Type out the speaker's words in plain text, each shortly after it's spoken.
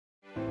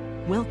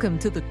Welcome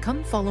to the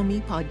Come Follow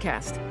Me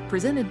podcast,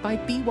 presented by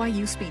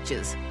BYU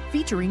Speeches,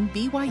 featuring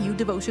BYU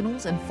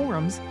devotionals and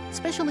forums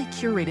specially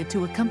curated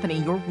to accompany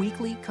your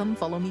weekly Come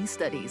Follow Me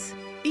studies.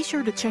 Be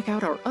sure to check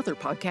out our other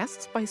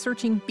podcasts by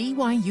searching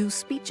BYU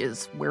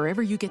Speeches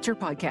wherever you get your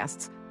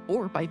podcasts,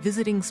 or by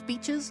visiting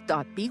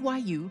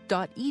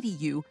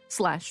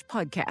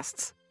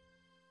speeches.byu.edu/podcasts.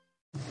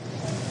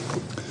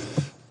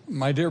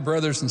 My dear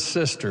brothers and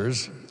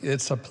sisters,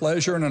 it's a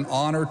pleasure and an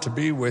honor to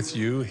be with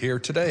you here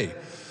today.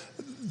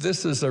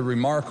 This is a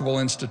remarkable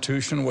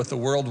institution with a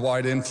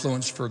worldwide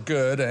influence for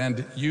good,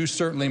 and you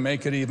certainly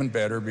make it even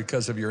better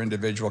because of your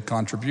individual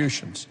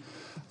contributions.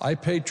 I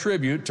pay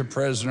tribute to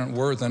President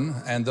Worthen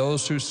and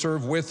those who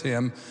serve with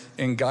him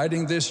in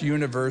guiding this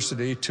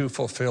university to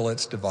fulfill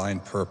its divine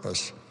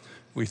purpose.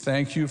 We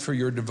thank you for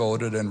your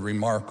devoted and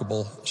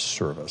remarkable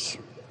service.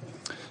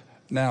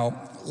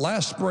 Now,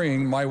 last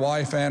spring, my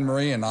wife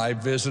Anne-Marie and I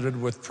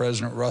visited with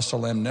President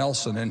Russell M.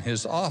 Nelson in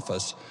his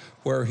office,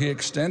 where he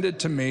extended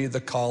to me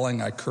the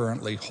calling I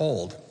currently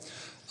hold.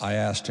 I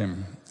asked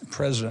him,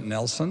 "President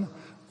Nelson,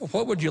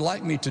 what would you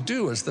like me to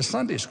do as the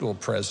Sunday school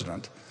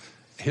president?"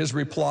 His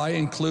reply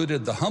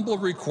included the humble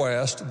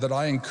request that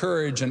I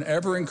encourage an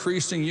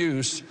ever-increasing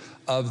use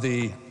of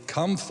the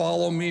Come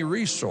Follow Me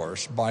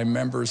resource by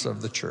members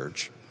of the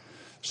church.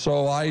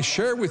 So I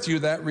share with you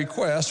that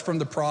request from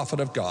the prophet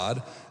of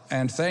God,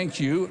 and thank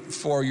you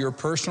for your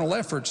personal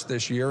efforts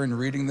this year in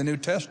reading the New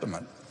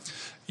Testament.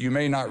 You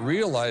may not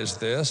realize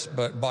this,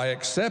 but by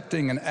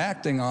accepting and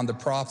acting on the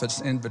prophet's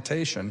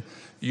invitation,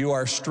 you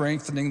are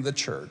strengthening the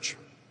church.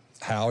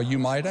 How, you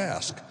might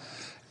ask?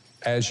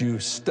 As you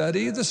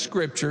study the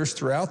scriptures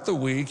throughout the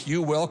week,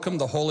 you welcome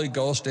the Holy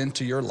Ghost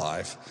into your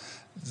life.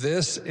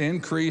 This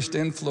increased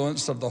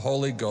influence of the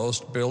Holy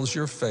Ghost builds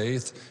your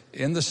faith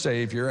in the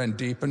Savior and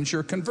deepens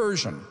your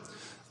conversion.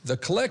 The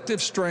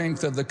collective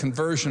strength of the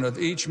conversion of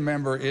each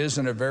member is,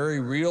 in a very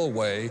real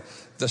way,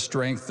 the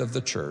strength of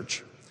the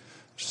church.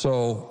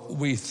 So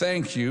we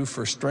thank you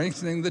for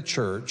strengthening the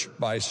church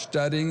by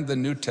studying the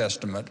New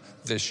Testament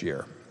this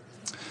year.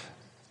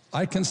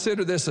 I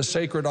consider this a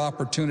sacred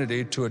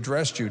opportunity to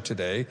address you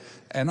today,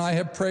 and I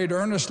have prayed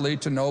earnestly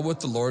to know what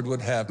the Lord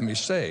would have me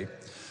say.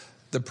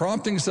 The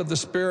promptings of the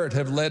Spirit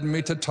have led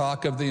me to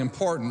talk of the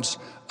importance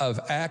of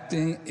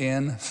acting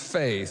in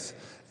faith,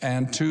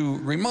 and to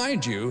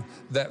remind you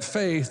that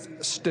faith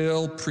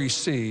still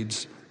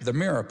precedes the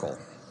miracle.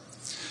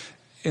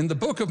 In the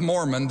Book of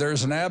Mormon,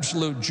 there's an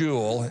absolute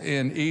jewel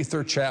in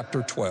Ether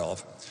chapter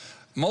 12.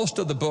 Most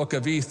of the book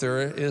of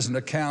Ether is an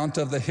account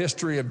of the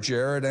history of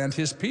Jared and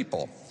his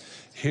people.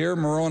 Here,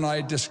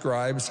 Moroni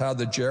describes how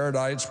the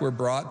Jaredites were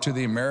brought to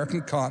the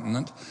American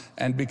continent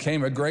and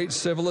became a great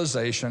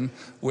civilization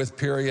with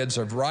periods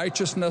of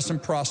righteousness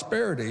and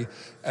prosperity,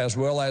 as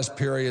well as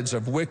periods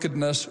of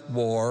wickedness,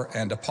 war,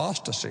 and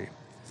apostasy.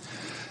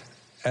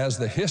 As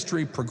the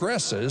history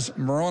progresses,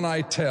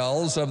 Moroni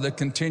tells of the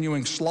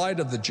continuing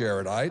slide of the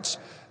Jaredites.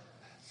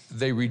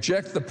 They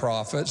reject the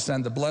prophets,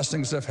 and the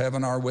blessings of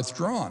heaven are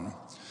withdrawn.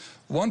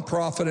 One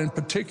prophet in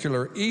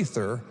particular,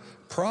 Ether,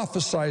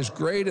 prophesies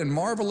great and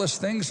marvelous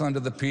things unto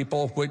the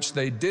people which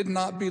they did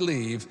not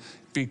believe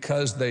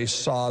because they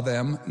saw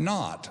them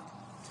not.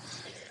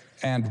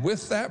 And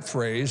with that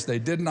phrase, they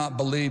did not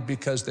believe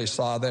because they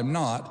saw them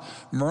not,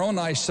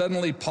 Moroni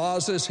suddenly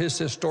pauses his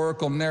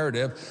historical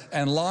narrative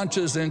and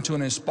launches into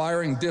an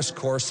inspiring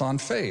discourse on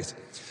faith.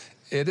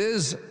 It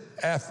is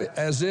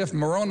as if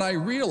Moroni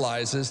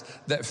realizes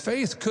that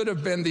faith could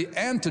have been the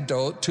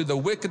antidote to the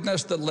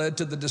wickedness that led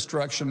to the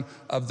destruction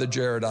of the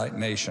Jaredite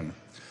nation.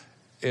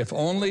 If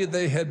only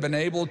they had been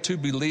able to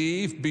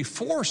believe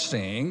before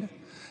seeing,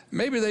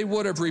 maybe they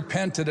would have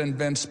repented and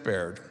been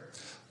spared.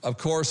 Of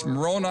course,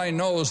 Moroni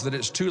knows that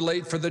it's too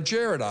late for the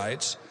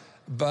Jaredites,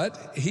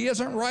 but he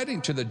isn't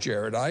writing to the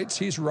Jaredites,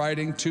 he's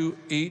writing to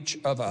each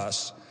of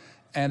us,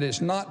 and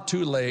it's not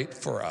too late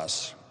for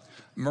us.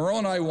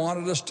 Moroni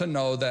wanted us to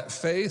know that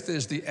faith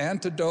is the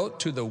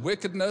antidote to the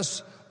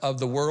wickedness of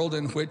the world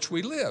in which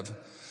we live.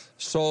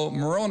 So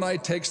Moroni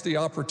takes the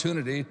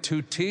opportunity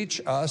to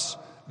teach us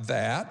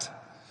that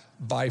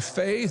by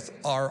faith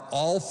are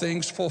all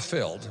things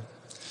fulfilled.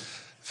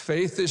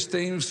 Faith is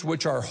things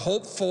which are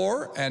hoped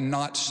for and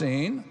not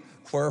seen.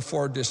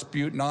 Wherefore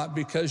dispute not,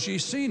 because ye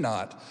see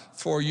not,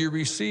 for ye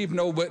receive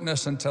no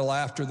witness until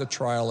after the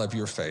trial of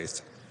your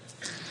faith.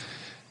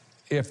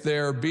 If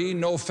there be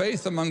no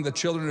faith among the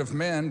children of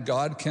men,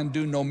 God can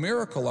do no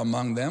miracle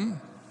among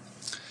them.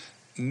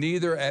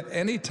 Neither at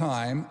any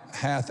time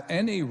hath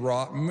any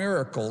wrought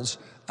miracles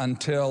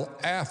until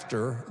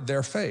after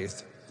their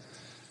faith.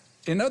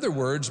 In other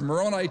words,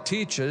 Moroni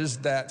teaches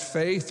that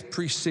faith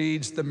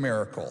precedes the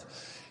miracle.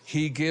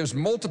 He gives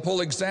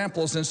multiple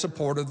examples in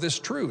support of this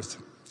truth.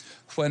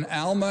 When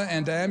Alma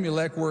and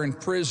Amulek were in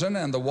prison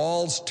and the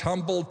walls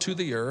tumbled to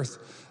the earth,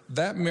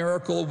 that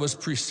miracle was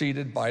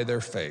preceded by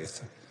their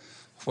faith.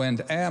 When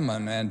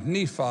Ammon and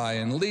Nephi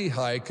and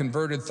Lehi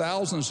converted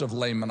thousands of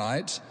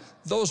Lamanites,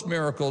 those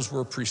miracles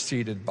were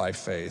preceded by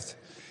faith.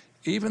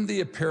 Even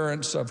the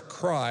appearance of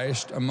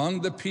Christ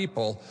among the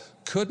people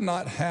could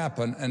not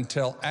happen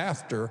until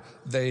after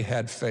they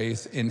had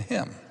faith in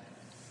him.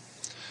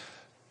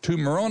 To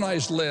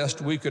Moroni's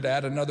list, we could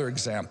add another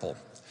example.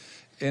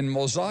 In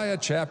Mosiah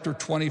chapter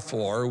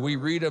 24, we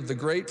read of the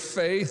great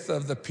faith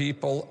of the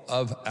people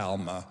of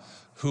Alma,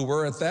 who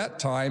were at that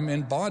time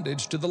in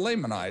bondage to the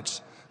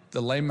Lamanites.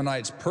 The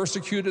Lamanites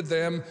persecuted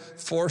them,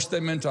 forced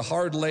them into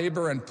hard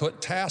labor, and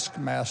put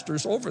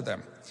taskmasters over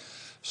them.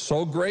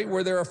 So great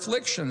were their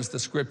afflictions, the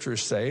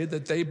scriptures say,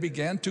 that they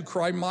began to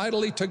cry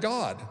mightily to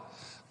God.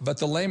 But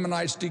the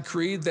Lamanites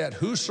decreed that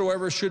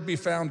whosoever should be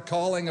found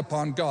calling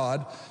upon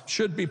God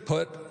should be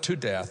put to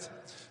death.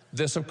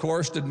 This, of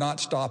course, did not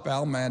stop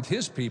Alma and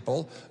his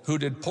people, who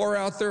did pour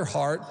out their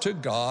heart to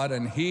God,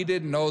 and he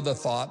did know the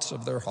thoughts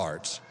of their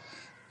hearts.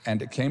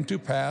 And it came to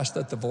pass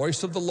that the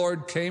voice of the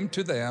Lord came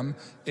to them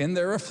in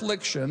their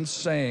afflictions,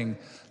 saying,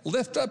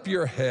 Lift up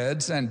your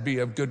heads and be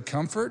of good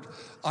comfort.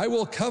 I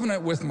will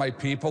covenant with my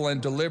people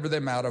and deliver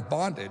them out of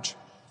bondage.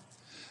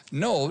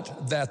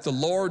 Note that the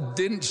Lord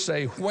didn't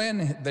say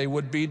when they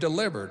would be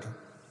delivered.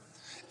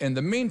 In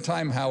the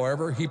meantime,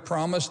 however, he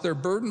promised their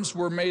burdens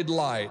were made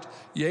light.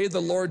 Yea, the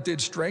Lord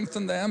did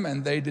strengthen them,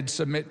 and they did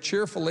submit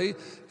cheerfully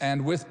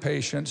and with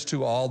patience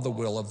to all the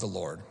will of the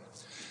Lord.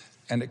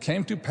 And it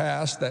came to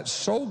pass that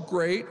so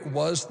great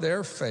was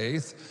their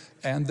faith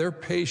and their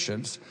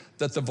patience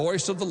that the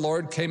voice of the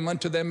Lord came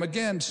unto them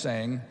again,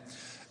 saying,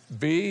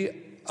 Be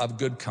of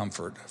good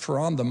comfort, for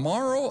on the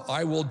morrow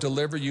I will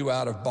deliver you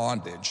out of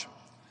bondage.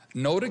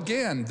 Note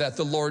again that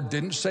the Lord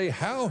didn't say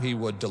how he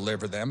would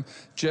deliver them,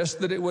 just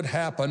that it would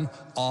happen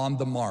on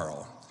the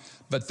morrow.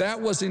 But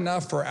that was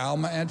enough for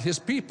Alma and his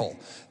people.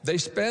 They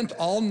spent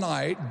all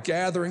night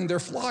gathering their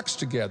flocks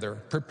together,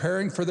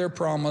 preparing for their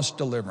promised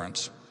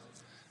deliverance.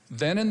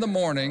 Then in the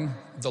morning,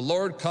 the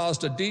Lord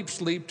caused a deep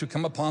sleep to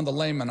come upon the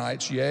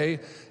Lamanites, yea,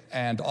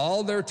 and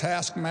all their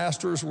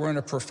taskmasters were in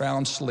a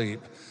profound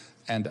sleep.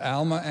 And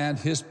Alma and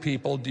his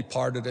people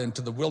departed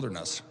into the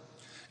wilderness.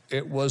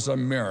 It was a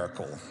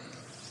miracle.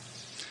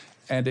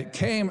 And it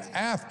came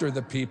after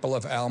the people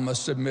of Alma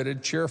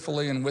submitted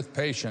cheerfully and with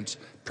patience,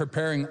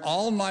 preparing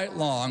all night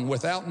long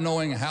without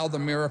knowing how the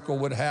miracle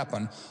would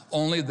happen,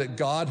 only that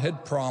God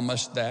had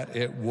promised that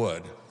it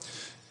would.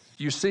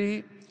 You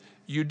see,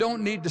 you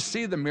don't need to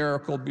see the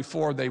miracle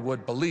before they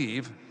would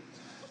believe.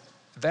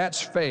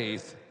 That's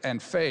faith,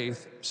 and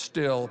faith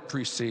still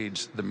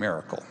precedes the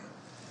miracle.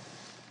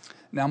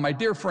 Now, my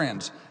dear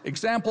friends,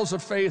 examples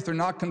of faith are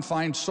not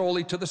confined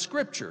solely to the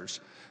scriptures.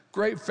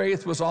 Great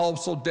faith was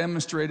also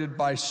demonstrated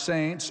by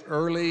saints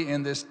early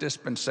in this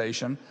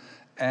dispensation,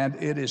 and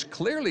it is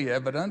clearly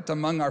evident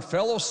among our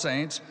fellow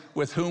saints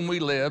with whom we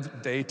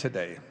live day to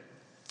day.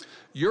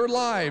 Your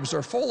lives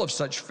are full of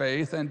such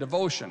faith and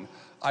devotion.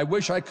 I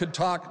wish I could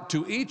talk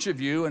to each of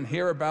you and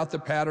hear about the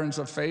patterns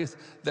of faith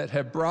that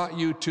have brought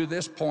you to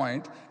this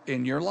point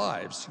in your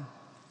lives.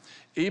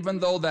 Even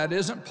though that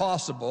isn't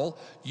possible,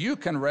 you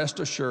can rest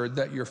assured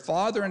that your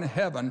Father in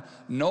heaven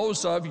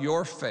knows of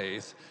your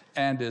faith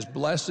and is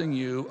blessing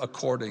you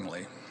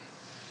accordingly.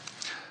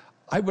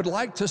 I would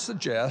like to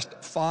suggest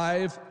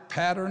 5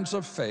 patterns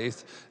of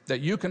faith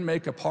that you can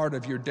make a part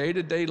of your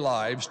day-to-day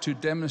lives to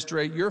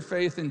demonstrate your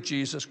faith in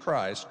Jesus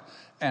Christ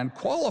and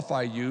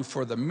qualify you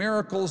for the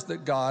miracles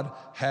that God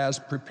has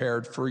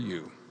prepared for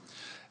you.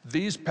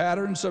 These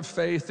patterns of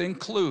faith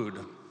include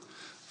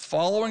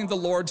following the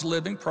Lord's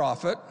living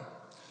prophet,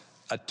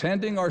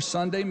 attending our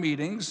Sunday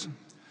meetings,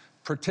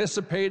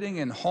 participating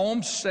in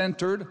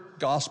home-centered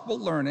gospel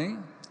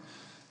learning,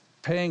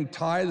 paying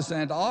tithes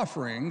and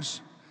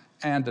offerings,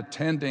 and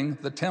attending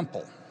the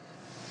temple.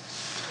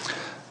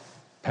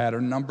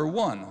 Pattern number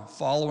 1,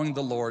 following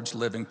the Lord's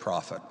living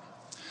prophet.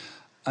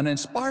 An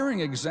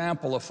inspiring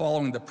example of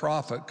following the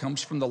prophet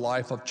comes from the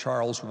life of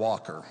Charles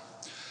Walker.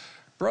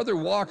 Brother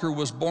Walker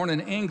was born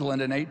in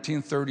England in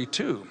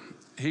 1832.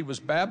 He was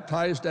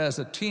baptized as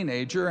a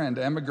teenager and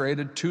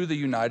emigrated to the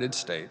United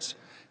States.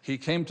 He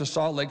came to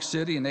Salt Lake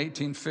City in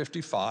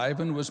 1855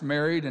 and was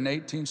married in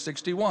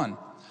 1861.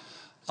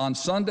 On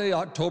Sunday,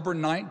 October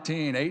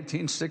 19,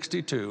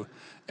 1862,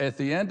 at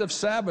the end of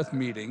Sabbath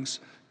meetings,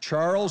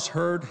 Charles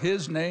heard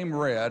his name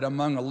read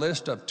among a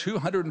list of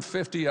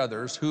 250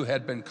 others who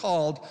had been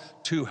called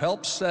to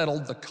help settle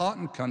the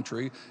cotton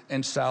country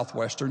in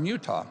southwestern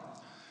Utah.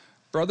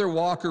 Brother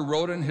Walker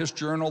wrote in his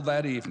journal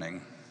that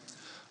evening,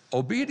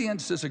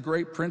 "Obedience is a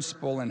great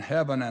principle in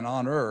heaven and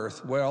on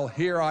earth. Well,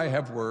 here I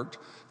have worked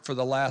for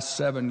the last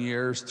 7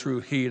 years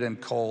through heat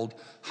and cold,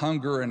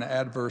 hunger and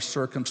adverse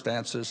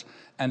circumstances,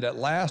 and at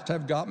last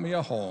have got me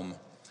a home,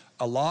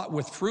 a lot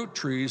with fruit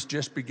trees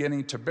just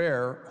beginning to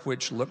bear,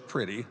 which look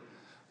pretty.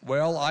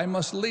 Well, I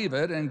must leave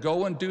it and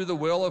go and do the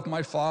will of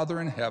my Father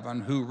in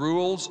heaven, who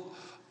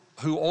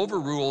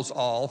overrules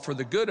all for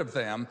the good of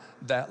them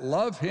that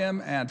love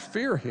him and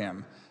fear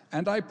him.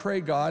 And I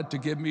pray God to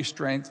give me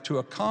strength to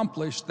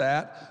accomplish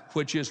that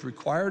which is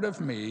required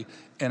of me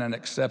in an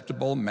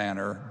acceptable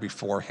manner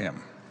before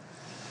him."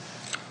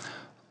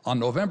 On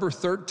November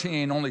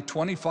 13, only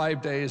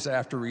 25 days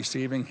after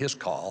receiving his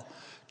call,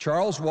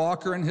 Charles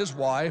Walker and his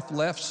wife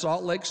left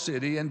Salt Lake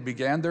City and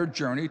began their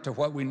journey to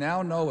what we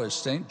now know as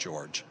St.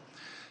 George.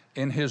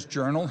 In his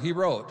journal, he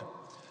wrote,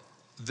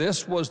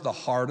 "This was the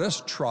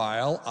hardest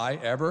trial I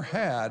ever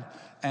had,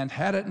 and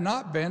had it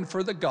not been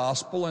for the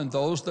gospel and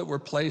those that were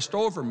placed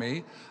over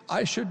me,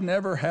 I should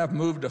never have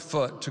moved a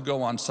foot to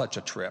go on such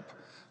a trip.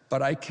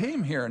 But I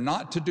came here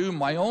not to do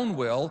my own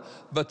will,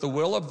 but the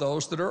will of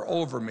those that are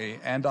over me,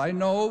 and I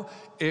know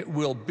it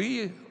will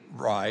be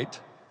right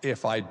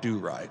if I do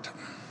right."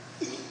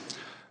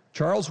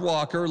 Charles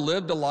Walker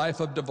lived a life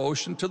of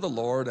devotion to the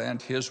Lord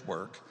and his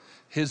work.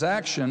 His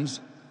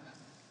actions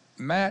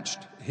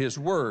matched his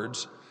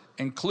words,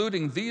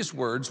 including these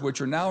words,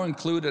 which are now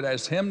included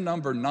as hymn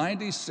number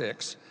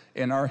 96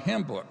 in our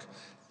hymn book,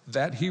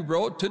 that he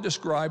wrote to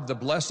describe the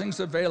blessings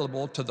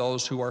available to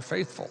those who are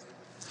faithful.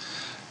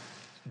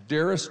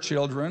 "Dearest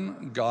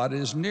children, God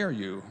is near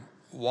you,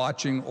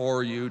 watching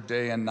o'er you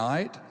day and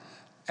night,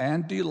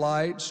 and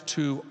delights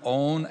to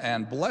own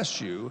and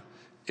bless you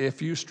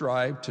if you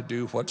strive to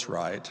do what's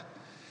right.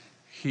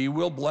 He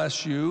will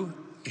bless you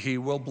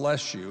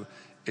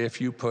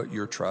if you put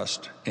your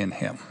trust in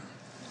him."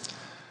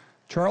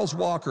 Charles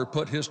Walker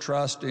put his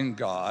trust in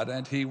God,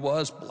 and he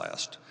was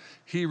blessed.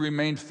 He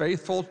remained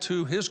faithful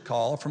to his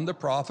call from the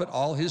prophet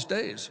all his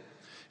days.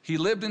 He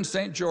lived in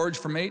St. George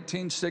from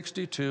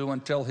 1862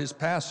 until his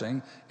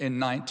passing in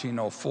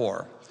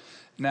 1904.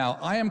 Now,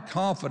 I am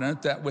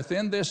confident that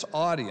within this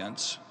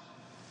audience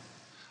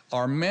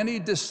are many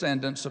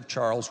descendants of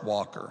Charles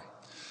Walker.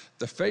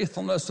 The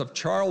faithfulness of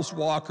Charles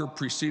Walker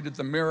preceded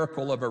the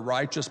miracle of a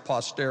righteous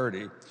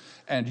posterity,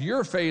 and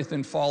your faith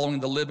in following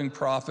the living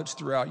prophets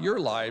throughout your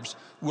lives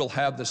will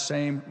have the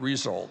same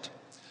result.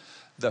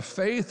 The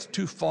faith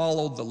to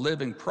follow the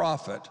living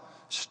prophet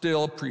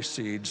still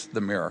precedes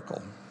the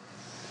miracle.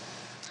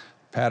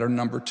 Pattern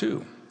number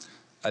 2,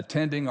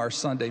 attending our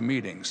Sunday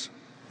meetings.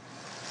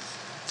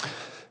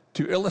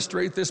 To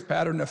illustrate this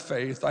pattern of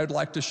faith, I'd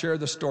like to share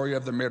the story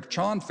of the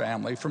Merchan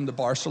family from the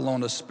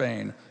Barcelona,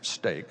 Spain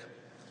stake.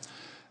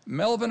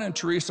 Melvin and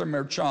Teresa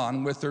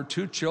Merchan, with their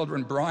 2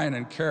 children, Brian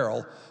and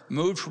Carol,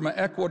 moved from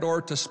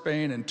Ecuador to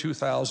Spain in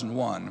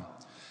 2001.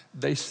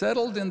 They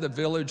settled in the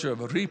village of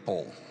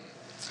Ripoll.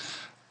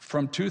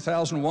 From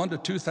 2001 to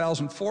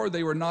 2004,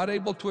 they were not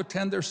able to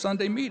attend their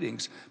Sunday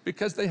meetings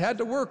because they had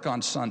to work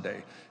on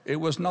Sunday.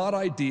 It was not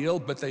ideal,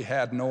 but they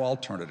had no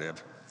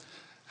alternative.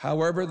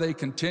 However, they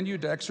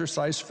continued to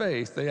exercise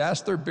faith. They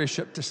asked their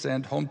bishop to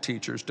send home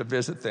teachers to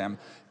visit them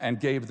and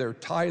gave their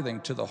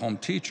tithing to the home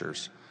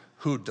teachers,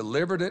 who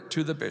delivered it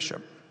to the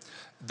bishop.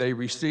 They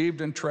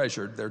received and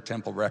treasured their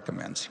temple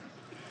recommends.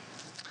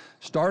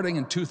 Starting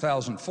in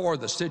 2004,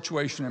 the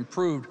situation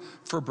improved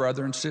for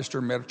brother and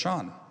sister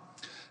Merchan.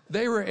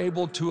 They were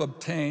able to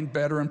obtain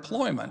better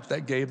employment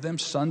that gave them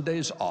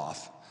Sundays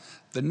off.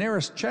 The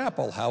nearest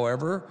chapel,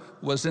 however,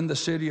 was in the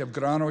city of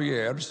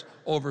Granollers,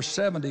 over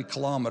 70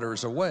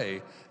 kilometers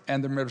away,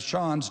 and the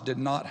Merchans did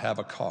not have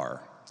a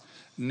car.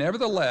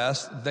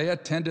 Nevertheless, they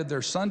attended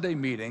their Sunday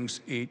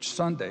meetings each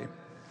Sunday.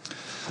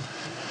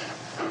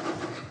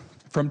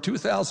 From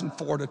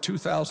 2004 to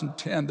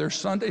 2010, their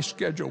Sunday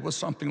schedule was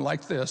something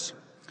like this: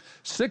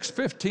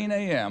 6:15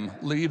 a.m.,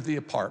 leave the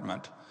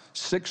apartment.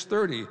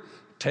 6:30,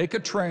 take a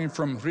train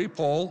from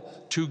Ripoll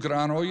to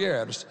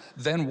Granollers,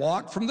 then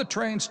walk from the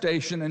train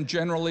station and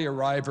generally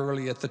arrive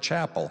early at the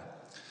chapel.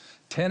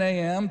 10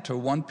 a.m. to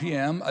 1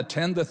 p.m.,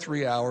 attend the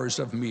 3 hours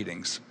of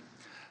meetings.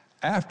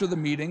 After the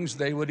meetings,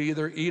 they would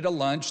either eat a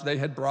lunch they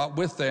had brought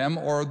with them,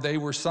 or they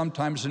were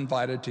sometimes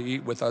invited to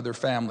eat with other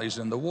families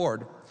in the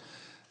ward.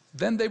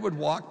 Then they would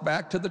walk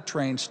back to the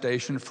train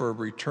station for a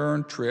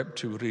return trip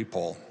to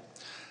Ripoll.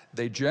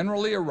 They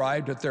generally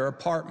arrived at their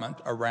apartment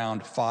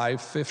around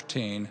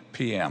 5:15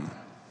 p.m.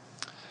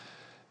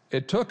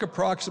 It took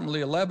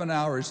approximately 11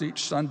 hours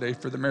each Sunday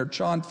for the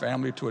Merchan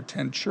family to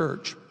attend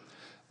church.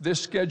 This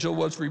schedule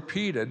was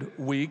repeated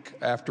week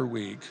after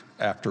week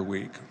after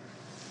week.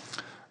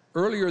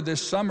 Earlier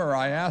this summer,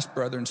 I asked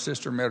brother and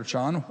sister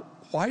Merchan,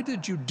 "Why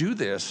did you do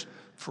this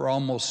for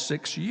almost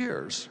 6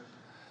 years?"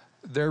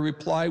 Their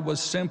reply was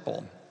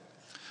simple: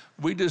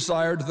 "We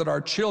desired that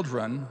our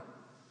children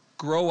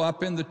grow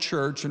up in the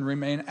church and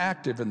remain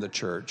active in the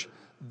church.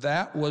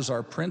 That was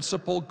our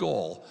principal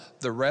goal.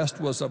 The rest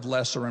was of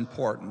lesser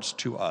importance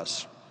to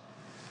us."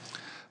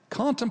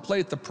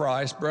 Contemplate the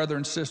price brother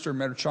and sister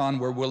Merchan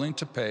were willing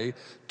to pay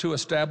to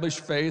establish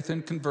faith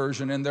and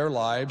conversion in their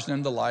lives and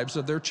in the lives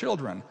of their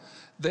children.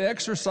 They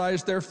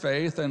exercised their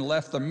faith and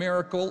left the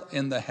miracle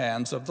in the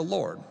hands of the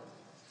Lord.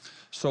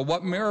 So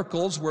what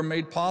miracles were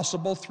made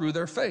possible through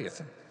their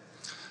faith?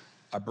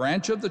 A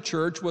branch of the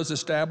church was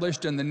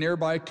established in the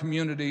nearby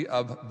community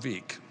of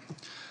Vic.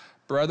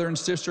 Brother and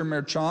sister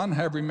Merchan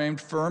have remained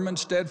firm and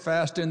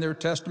steadfast in their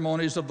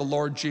testimonies of the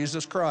Lord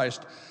Jesus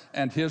Christ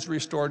and his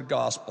restored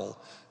gospel.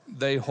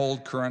 They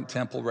hold current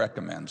temple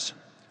recommends.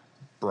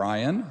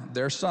 Brian,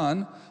 their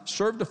son,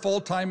 served a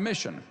full-time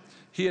mission.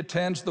 He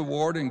attends the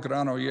ward in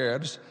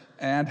Granollers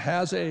and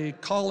has a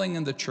calling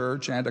in the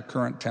church and a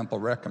current temple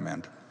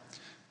recommend.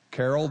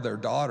 Carol, their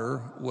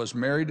daughter, was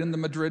married in the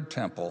Madrid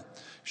temple.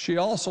 She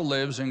also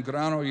lives in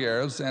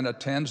Granollers and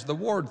attends the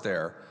ward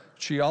there.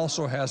 She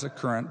also has a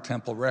current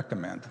temple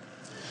recommend.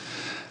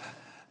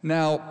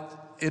 Now,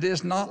 it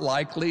is not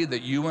likely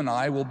that you and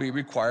I will be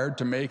required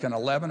to make an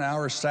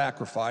 11-hour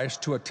sacrifice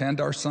to attend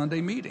our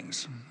Sunday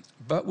meetings,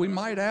 but we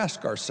might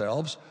ask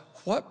ourselves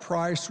what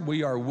price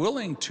we are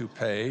willing to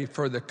pay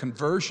for the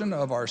conversion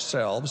of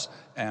ourselves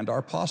and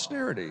our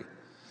posterity.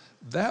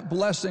 That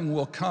blessing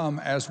will come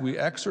as we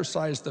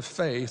exercise the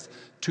faith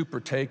to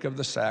partake of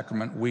the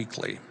sacrament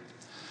weekly.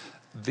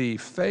 The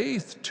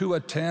faith to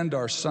attend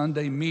our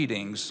Sunday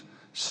meetings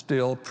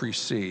still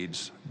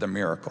precedes the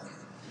miracle.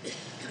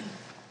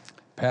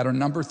 Pattern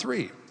number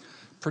 3,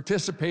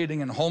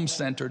 participating in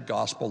home-centered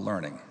gospel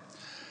learning.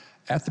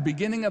 At the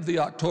beginning of the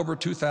October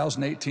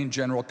 2018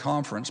 General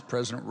Conference,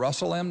 President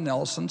Russell M.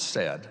 Nelson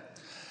said,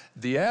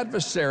 "The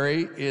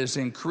adversary is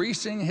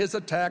increasing his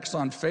attacks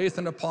on faith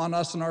and upon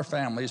us and our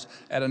families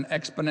at an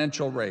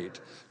exponential rate.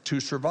 To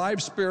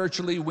survive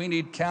spiritually, we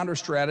need counter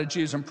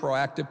strategies and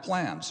proactive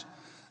plans."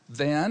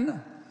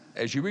 Then,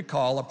 as you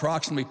recall,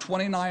 approximately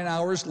 29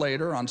 hours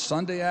later on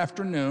Sunday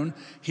afternoon,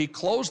 he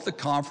closed the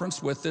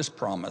conference with this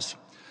promise: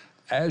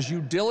 "As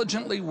you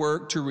diligently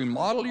work to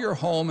remodel your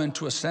home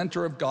into a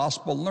center of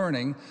gospel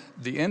learning,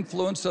 the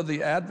influence of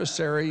the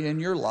adversary in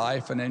your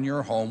life and in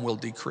your home will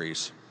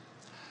decrease."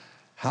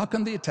 How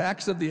can the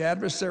attacks of the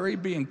adversary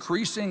be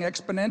increasing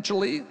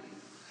exponentially,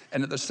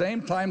 and at the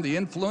same time the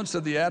influence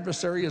of the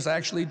adversary is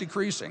actually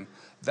decreasing?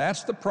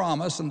 That's the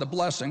promise and the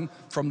blessing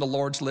from the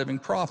Lord's living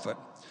prophet.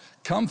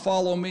 Come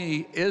follow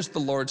me is the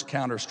Lord's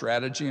counter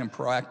strategy and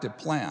proactive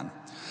plan.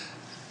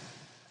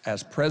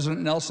 As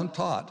President Nelson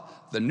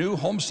taught, the new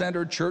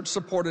home-centered,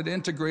 church-supported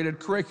integrated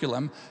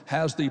curriculum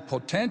has the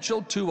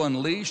potential to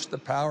unleash the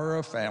power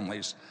of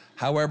families.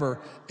 However,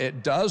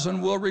 it does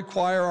and will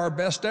require our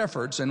best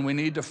efforts, and we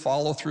need to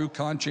follow through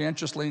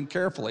conscientiously and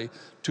carefully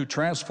to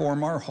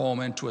transform our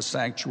home into a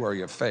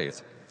sanctuary of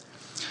faith.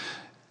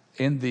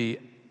 In the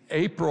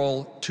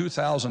April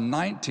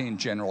 2019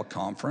 General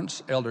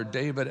Conference, Elder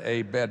David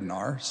A.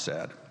 Bednar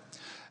said,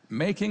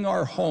 "Making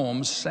our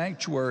homes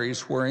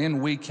sanctuaries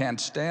wherein we can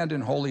stand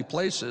in holy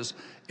places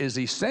is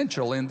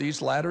essential in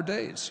these latter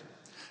days.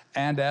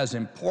 And as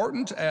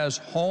important as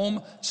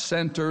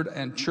home-centered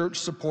and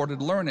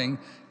church-supported learning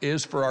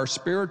is for our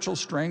spiritual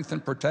strength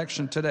and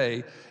protection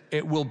today,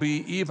 it will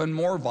be even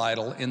more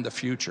vital in the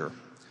future.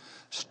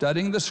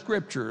 Studying the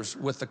scriptures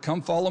with the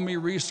Come Follow Me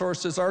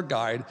resource as our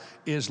guide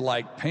is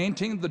like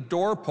painting the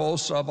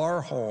doorposts of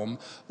our home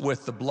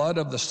with the blood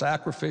of the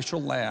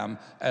sacrificial lamb,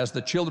 as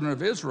the children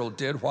of Israel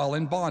did while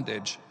in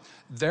bondage.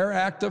 Their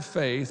act of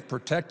faith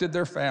protected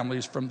their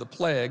families from the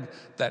plague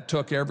that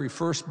took every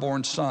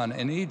firstborn son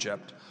in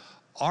Egypt.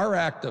 Our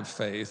act of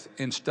faith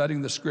in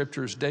studying the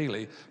scriptures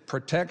daily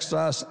protects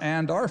us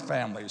and our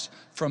families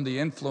from the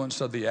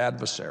influence of the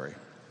adversary.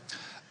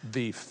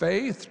 The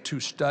faith to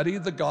study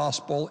the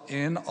gospel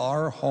in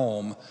our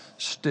home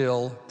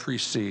still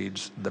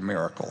precedes the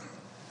miracle."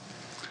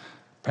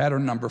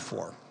 Pattern number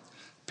 4,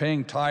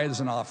 paying tithes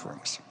and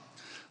offerings.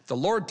 The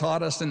Lord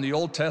taught us in the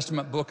Old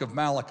Testament book of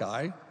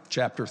Malachi,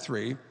 chapter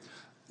 3,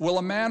 "Will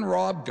a man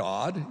rob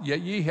God?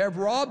 Yet ye have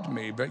robbed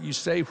me. But ye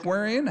say,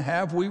 wherein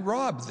have we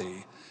robbed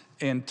thee?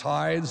 In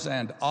tithes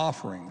and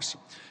offerings.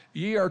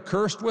 Ye are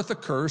cursed with a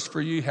curse,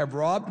 for ye have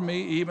robbed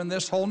me, even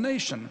this whole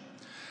nation.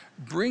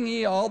 Bring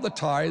ye all the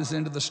tithes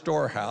into the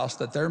storehouse,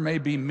 that there may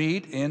be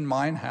meat in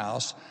mine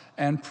house,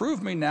 and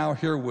prove me now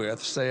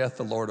herewith, saith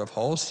the Lord of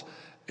hosts,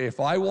 if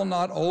I will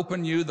not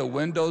open you the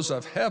windows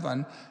of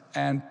heaven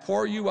and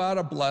pour you out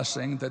a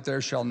blessing, that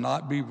there shall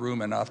not be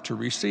room enough to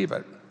receive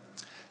it.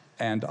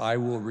 And I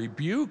will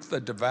rebuke the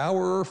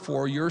devourer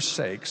for your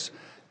sakes,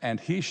 and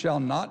he shall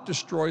not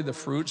destroy the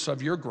fruits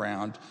of your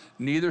ground,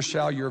 neither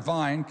shall your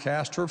vine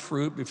cast her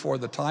fruit before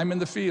the time in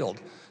the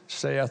field,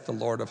 saith the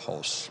Lord of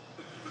hosts."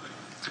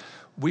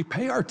 We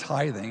pay our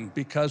tithing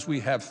because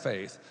we have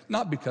faith,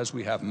 not because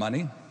we have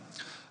money.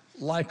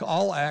 Like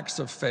all acts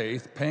of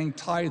faith, paying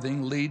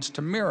tithing leads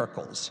to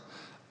miracles.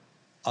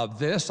 Of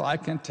this I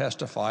can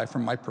testify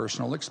from my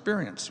personal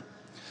experience.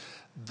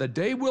 The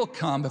day will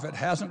come, if it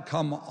hasn't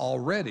come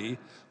already,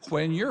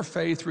 when your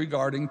faith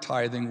regarding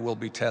tithing will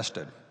be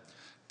tested.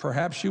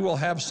 Perhaps you will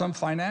have some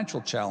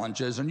financial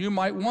challenges, and you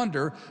might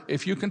wonder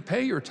if you can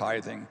pay your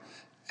tithing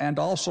and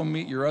also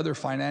meet your other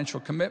financial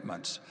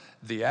commitments.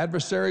 The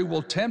adversary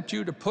will tempt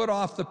you to put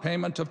off the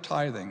payment of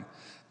tithing.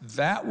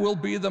 That will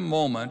be the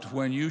moment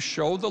when you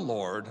show the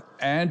Lord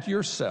and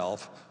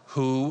yourself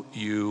who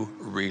you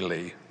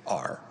really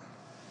are.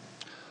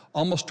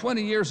 Almost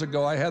 20 years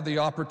ago, I had the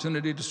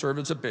opportunity to serve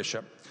as a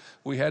bishop.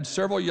 We had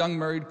several young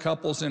married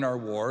couples in our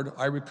ward.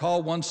 I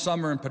recall one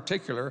summer in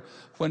particular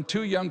when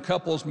 2 young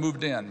couples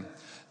moved in.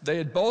 They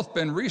had both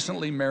been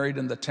recently married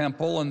in the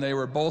temple, and they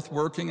were both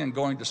working and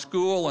going to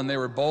school, and they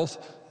were both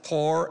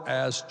poor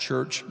as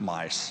church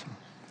mice.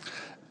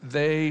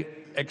 They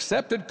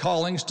accepted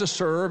callings to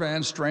serve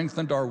and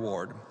strengthened our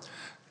ward.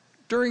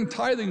 During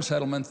tithing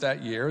settlement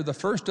that year, the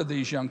first of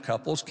these young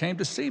couples came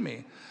to see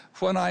me.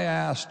 When I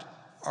asked,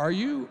 "Are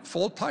you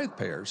full tithe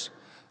payers?"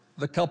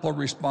 The couple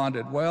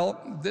responded, "Well,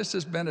 this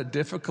has been a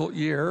difficult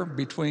year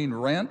between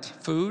rent,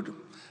 food,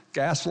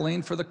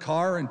 gasoline for the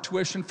car, and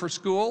tuition for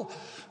school.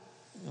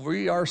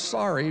 We are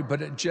sorry,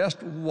 but it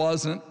just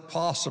wasn't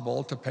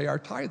possible to pay our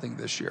tithing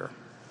this year."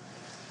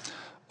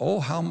 Oh,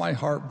 how my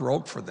heart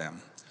broke for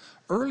them.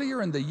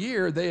 Earlier in the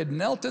year, they had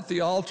knelt at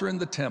the altar in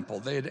the temple.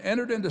 They had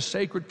entered into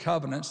sacred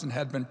covenants and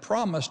had been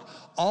promised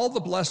all the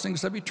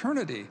blessings of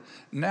eternity.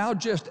 Now,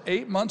 just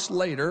 8 months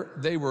later,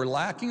 they were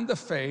lacking the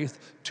faith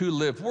to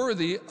live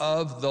worthy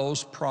of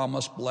those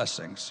promised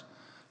blessings.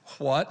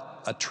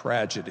 What a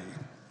tragedy.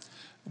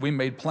 We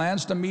made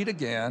plans to meet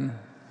again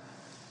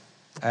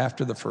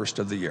after the first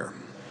of the year.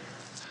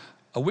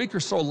 A week or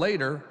so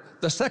later,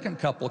 the second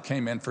couple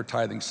came in for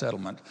tithing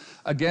settlement.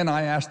 Again,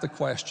 I asked the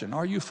question,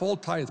 "Are you full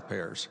tithe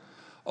payers?"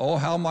 Oh,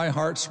 how my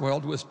heart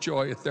swelled with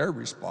joy at their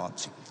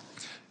response.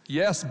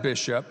 "Yes,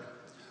 Bishop,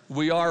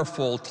 we are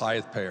full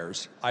tithe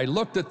payers." I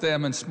looked at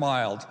them and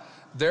smiled.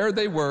 There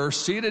they were,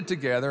 seated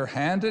together,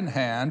 hand in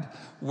hand,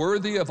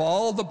 worthy of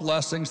all the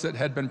blessings that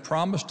had been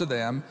promised to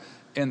them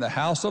in the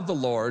house of the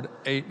Lord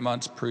 8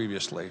 months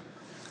previously.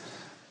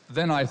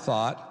 Then I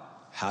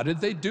thought, how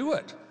did they do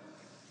it?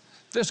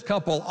 This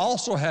couple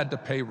also had to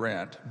pay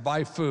rent,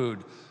 buy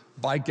food,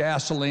 buy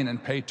gasoline,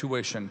 and pay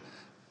tuition.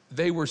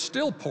 They were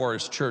still poor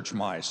as church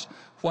mice.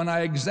 When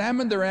I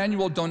examined their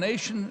annual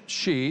donation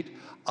sheet,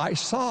 I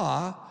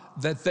saw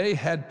that they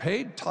had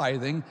paid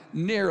tithing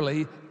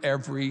nearly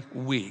every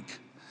week.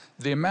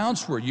 The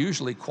amounts were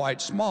usually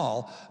quite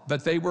small,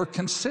 but they were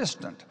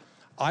consistent.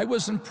 I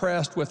was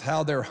impressed with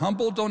how their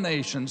humble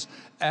donations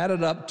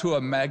added up to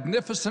a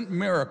magnificent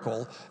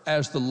miracle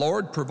as the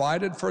Lord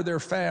provided for their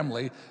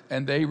family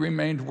and they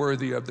remained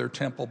worthy of their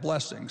temple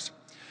blessings.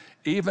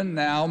 Even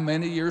now,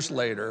 many years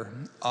later,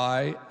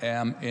 I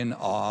am in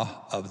awe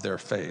of their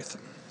faith.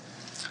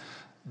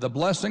 The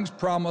blessings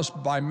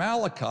promised by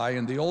Malachi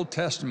in the Old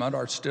Testament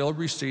are still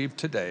received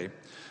today.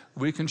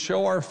 We can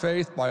show our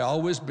faith by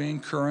always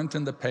being current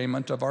in the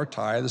payment of our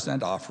tithes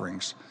and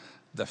offerings.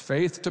 The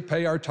faith to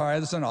pay our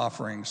tithes and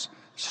offerings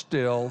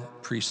still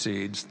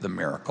precedes the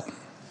miracle.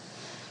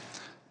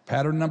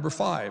 Pattern number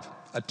 5,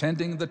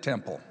 attending the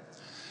temple.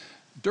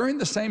 During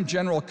the same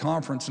general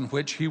conference in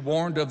which he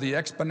warned of the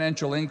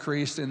exponential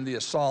increase in the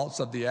assaults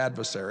of the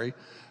adversary,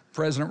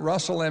 President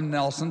Russell M.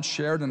 Nelson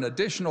shared an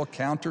additional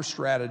counter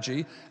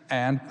strategy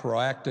and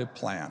proactive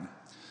plan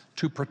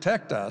to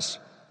protect us,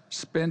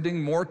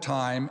 spending more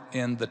time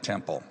in the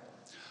temple.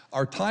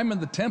 Our time in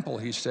the temple,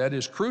 he said,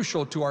 is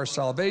crucial to our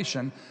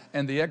salvation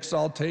and the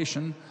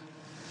exaltation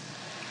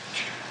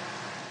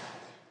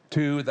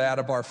to that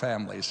of our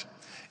families.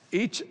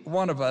 Each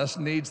one of us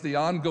needs the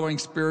ongoing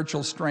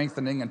spiritual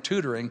strengthening and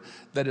tutoring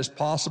that is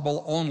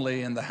possible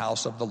only in the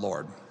house of the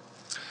Lord.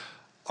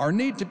 Our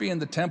need to be in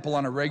the temple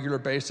on a regular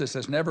basis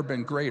has never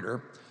been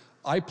greater.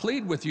 I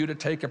plead with you to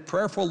take a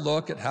prayerful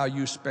look at how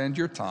you spend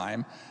your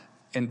time,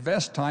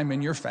 invest time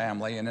in your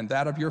family and in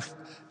that of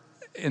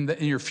in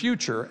your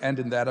future and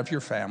in that of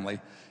your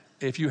family.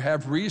 If you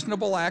have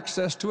reasonable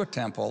access to a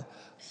temple,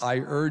 I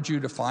urge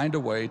you to find a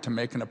way to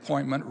make an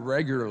appointment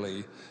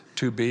regularly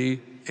to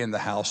be in the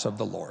house of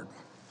the Lord.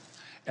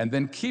 And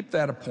then keep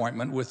that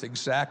appointment with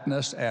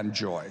exactness and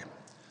joy.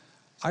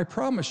 I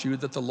promise you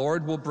that the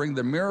Lord will bring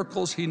the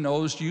miracles he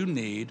knows you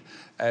need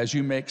as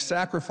you make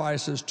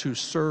sacrifices to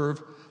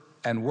serve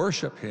and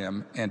worship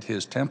him and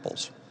his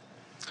temples.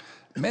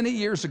 Many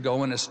years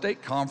ago in a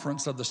stake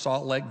conference of the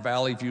Salt Lake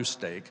Valley View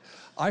Stake,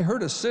 I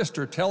heard a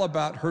sister tell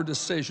about her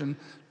decision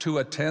to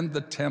attend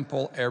the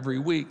temple every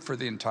week for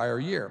the entire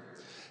year.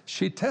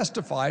 She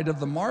testified of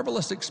the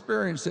marvelous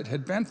experience it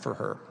had been for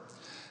her.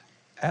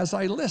 As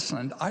I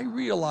listened, I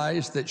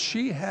realized that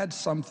she had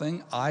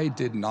something I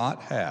did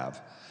not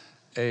have,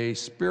 a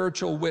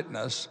spiritual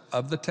witness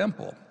of the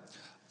temple.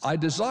 I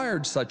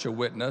desired such a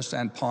witness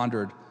and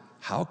pondered,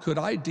 how could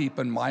I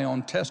deepen my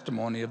own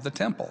testimony of the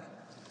temple?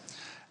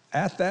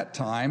 At that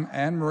time,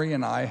 Anne Marie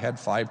and I had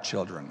 5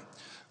 children.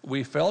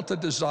 We felt a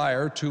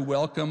desire to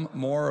welcome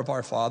more of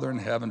our Father in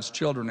Heaven's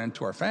children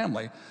into our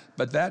family,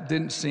 but that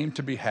didn't seem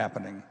to be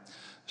happening.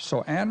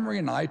 So Anne Marie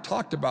and I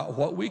talked about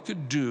what we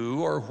could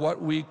do or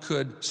what we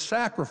could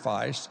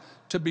sacrifice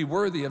to be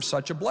worthy of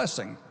such a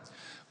blessing.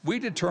 We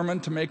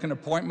determined to make an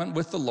appointment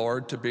with the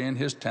Lord to be in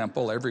his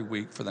temple every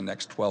week for the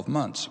next 12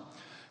 months.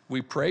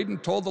 We prayed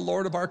and told the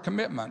Lord of our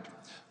commitment.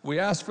 We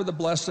asked for the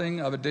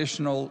blessing of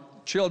additional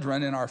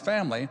children in our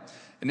family,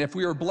 and if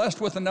we were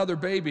blessed with another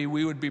baby,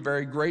 we would be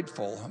very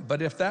grateful.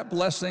 But if that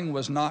blessing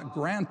was not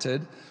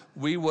granted,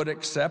 we would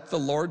accept the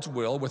Lord's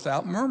will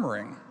without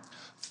murmuring.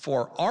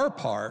 For our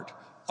part,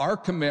 our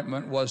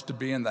commitment was to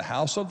be in the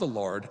house of the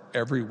Lord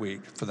every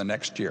week for the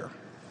next year.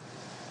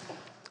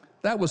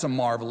 That was a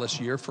marvelous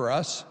year for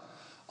us.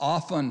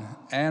 Often,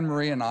 Anne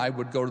Marie and I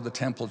would go to the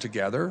temple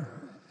together,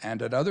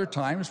 and at other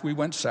times we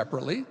went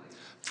separately.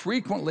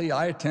 Frequently,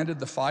 I attended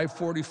the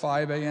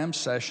 5:45 a.m.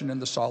 session in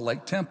the Salt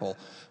Lake Temple,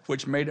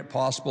 which made it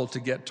possible to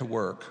get to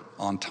work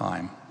on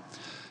time.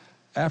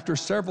 After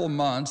several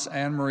months,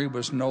 Anne-Marie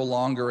was no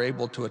longer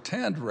able to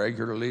attend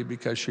regularly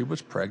because she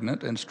was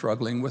pregnant and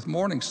struggling with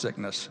morning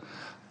sickness.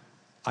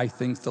 I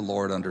think the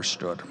Lord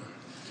understood.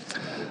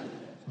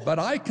 But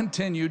I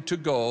continued to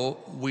go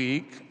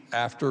week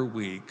after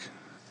week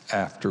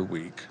after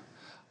week.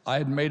 I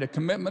had made a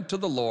commitment to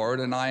the Lord,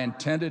 and I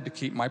intended to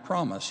keep my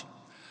promise.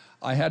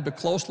 I had to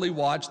closely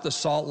watch the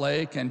Salt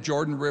Lake and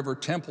Jordan River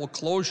temple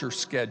closure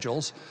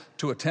schedules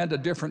to attend a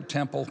different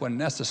temple when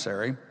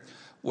necessary.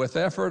 With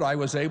effort, I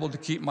was able to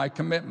keep my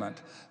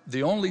commitment.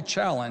 The only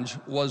challenge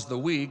was the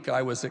week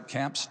I was at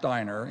Camp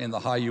Steiner in the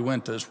High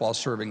Uintas while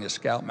serving as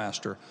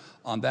scoutmaster.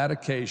 On that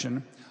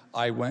occasion,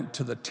 I went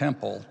to the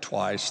temple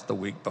twice the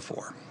week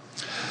before.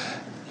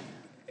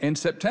 In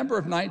September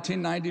of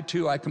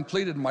 1992, I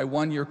completed my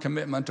one-year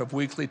commitment of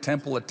weekly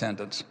temple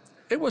attendance.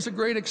 It was a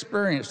great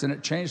experience, and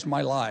it changed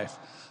my life.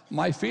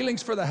 My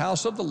feelings for the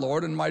house of the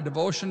Lord and my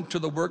devotion to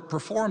the work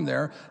performed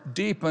there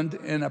deepened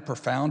in a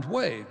profound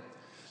way.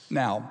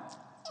 Now,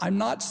 I'm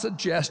not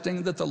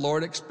suggesting that the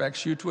Lord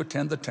expects you to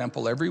attend the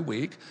temple every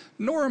week,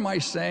 nor am I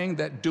saying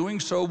that doing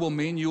so will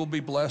mean you will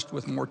be blessed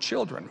with more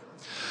children.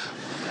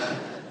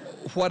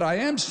 What I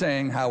am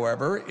saying,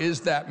 however,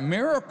 is that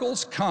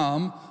miracles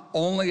come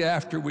only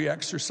after we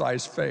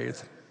exercise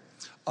faith.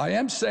 I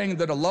am saying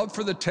that a love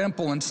for the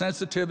temple and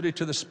sensitivity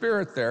to the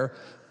Spirit there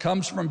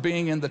comes from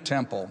being in the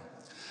temple.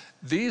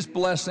 These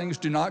blessings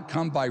do not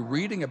come by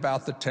reading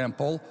about the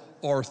temple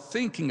or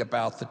thinking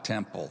about the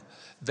temple.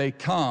 They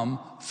come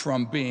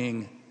from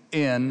being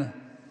in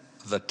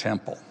the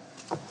temple.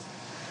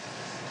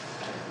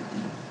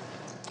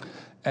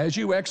 As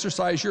you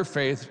exercise your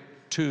faith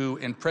to,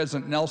 in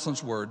President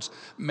Nelson's words,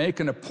 make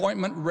an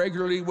appointment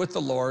regularly with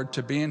the Lord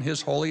to be in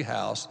his holy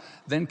house,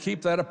 then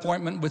keep that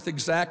appointment with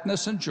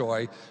exactness and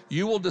joy,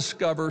 you will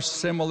discover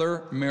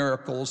similar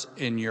miracles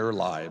in your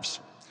lives.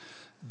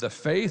 The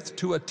faith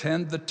to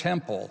attend the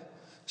temple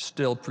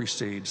still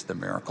precedes the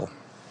miracle.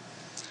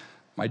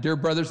 My dear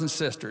brothers and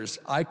sisters,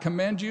 I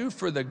commend you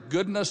for the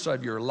goodness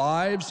of your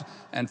lives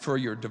and for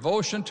your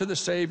devotion to the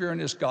Savior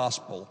and his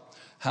gospel.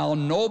 How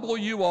noble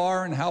you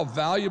are and how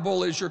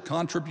valuable is your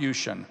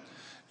contribution.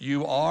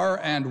 You are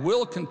and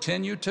will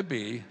continue to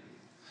be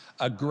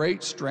a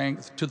great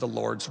strength to the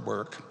Lord's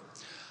work.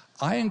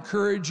 I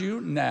encourage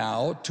you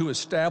now to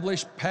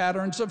establish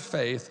patterns of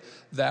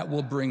faith that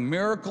will bring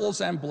miracles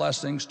and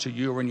blessings to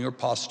you and your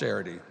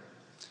posterity.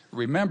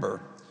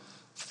 Remember,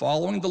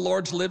 following the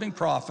Lord's living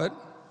prophet,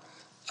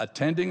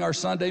 attending our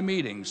Sunday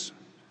meetings,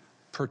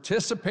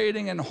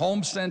 participating in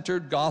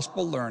home-centered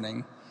gospel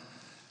learning,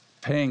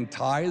 paying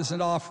tithes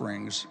and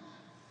offerings,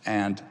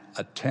 and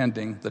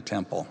attending the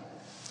temple.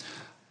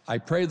 I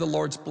pray the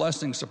Lord's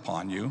blessings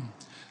upon you.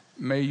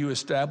 May you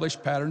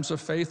establish patterns of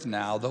faith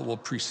now that will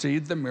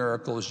precede the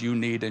miracles you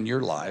need in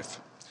your life,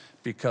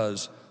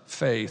 because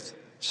faith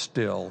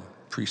still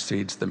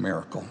precedes the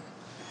miracle.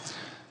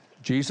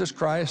 Jesus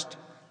Christ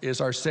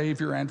is our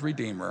Savior and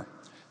Redeemer.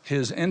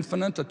 His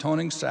infinite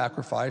atoning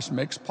sacrifice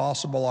makes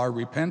possible our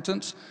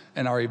repentance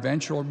and our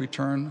eventual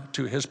return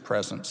to his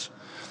presence.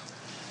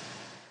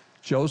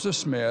 Joseph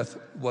Smith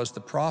was the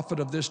prophet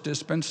of this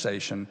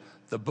dispensation.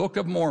 The Book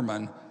of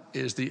Mormon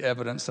is the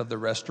evidence of the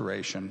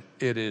restoration.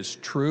 It is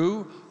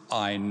true.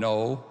 I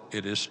know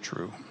it is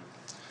true.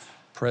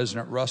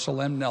 President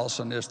Russell M.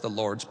 Nelson is the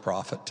Lord's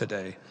prophet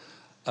today.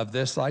 Of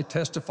this I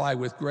testify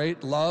with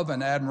great love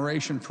and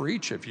admiration for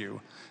each of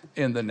you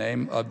in the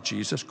name of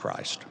Jesus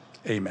Christ.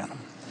 Amen.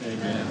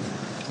 Amen.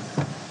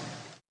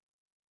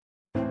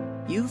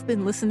 You've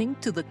been listening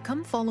to the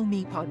Come Follow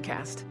Me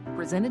podcast,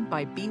 presented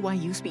by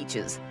BYU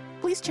Speeches.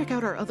 Please check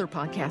out our other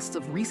podcasts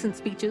of recent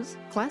speeches,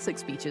 classic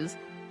speeches,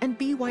 and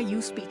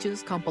BYU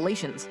Speeches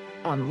compilations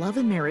on love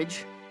and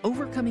marriage,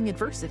 overcoming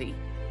adversity,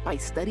 by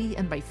study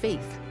and by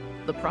faith,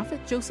 the prophet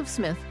Joseph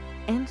Smith,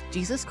 and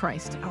Jesus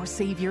Christ, our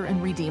Savior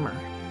and Redeemer.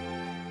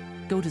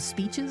 Go to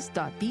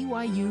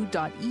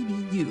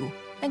speeches.byu.edu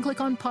and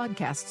click on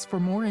podcasts for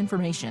more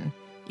information.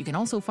 You can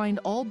also find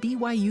all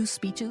BYU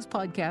Speeches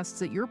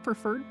podcasts at your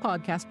preferred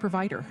podcast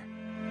provider.